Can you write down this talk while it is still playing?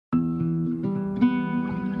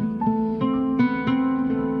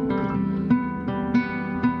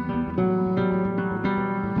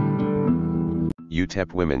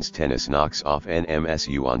UTEP women's tennis knocks off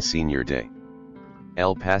NMSU on senior day.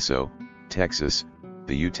 El Paso, Texas,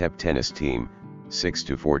 the UTEP tennis team,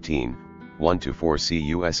 6-14, 1-4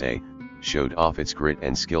 CUSA, showed off its grit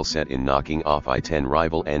and skill set in knocking off I-10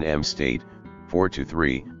 rival NM State,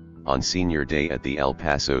 4-3, on senior day at the El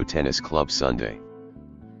Paso Tennis Club Sunday.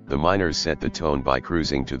 The Miners set the tone by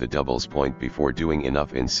cruising to the doubles point before doing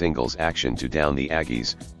enough in singles action to down the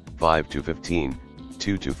Aggies, 5-15,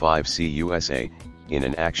 2-5 CUSA, in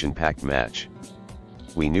an action-packed match.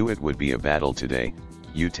 "We knew it would be a battle today,"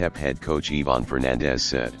 UTEP head coach Ivan Fernandez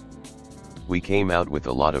said. "We came out with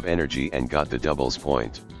a lot of energy and got the doubles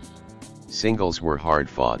point. Singles were hard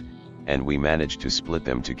fought, and we managed to split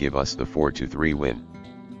them to give us the 4-3 win.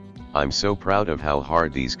 I'm so proud of how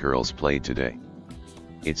hard these girls played today.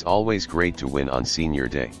 It's always great to win on senior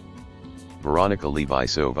day." Veronika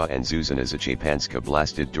Lebisova and Zuzanna Szczepanska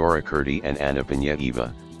blasted Dora Kurdi and Anna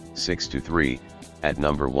Pinaieva, 6-3, at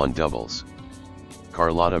number 1 doubles.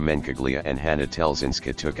 Carlotta Mencaglia and Hanna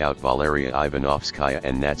Telzynska took out Valeri Ivanovskaia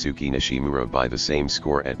and Natsuki Nishimura by the same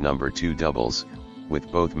score at number 2 doubles,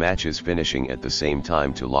 with both matches finishing at the same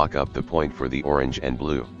time to lock up the point for the orange and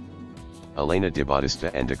blue. Elena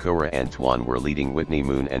Dibattista and DeCora Antoine were leading Whitney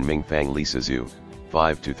and Mingfang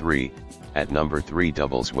 5-3, at number 3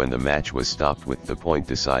 doubles when the match was stopped with the point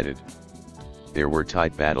decided. There were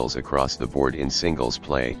tight battles across the board in singles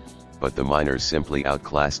play, but the Miners simply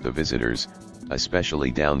outclassed the visitors, especially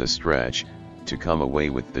down the stretch, to come away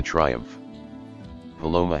with the triumph.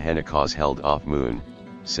 Paloma Hennicaux held off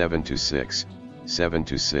 7-6,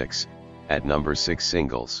 7-6, at number 6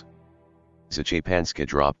 singles. Szczepanska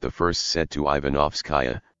dropped the first set to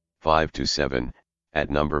Ivanovskaia, 5-7, at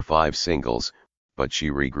number 5 singles, but she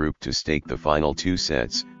regrouped to stake the final 2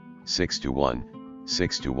 sets, 6-1,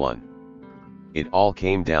 6-1. It all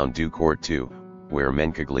came down to court 2, where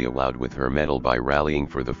Mencaglia wowed with her mettle by rallying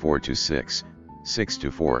for the 4-6,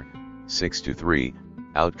 6-4, 6-3,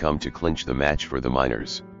 outcome to clinch the match for the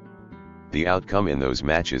Miners. The outcome in those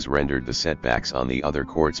matches rendered the setbacks on the other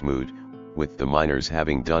courts moot, with the Miners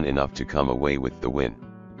having done enough to come away with the win.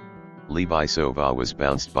 Lebisova was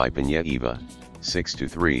bounced by Pinaieva,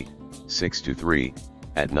 6-3, 6-3,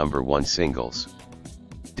 at number 1 singles.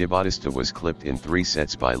 Dibattista was clipped in 3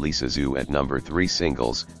 sets by Lisa Zhu at number 3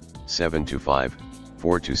 singles, 7-5,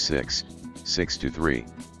 4-6, 6-3.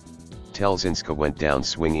 Telzynska went down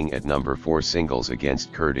swinging at number 4 singles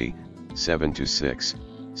against Kurdi, 7-6,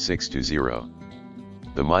 6-0.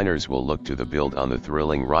 The Miners will look to the build on the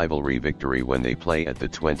thrilling rivalry victory when they play at the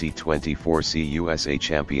 2024 CUSA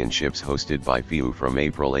Championships hosted by FIU from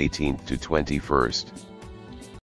April 18 to 21.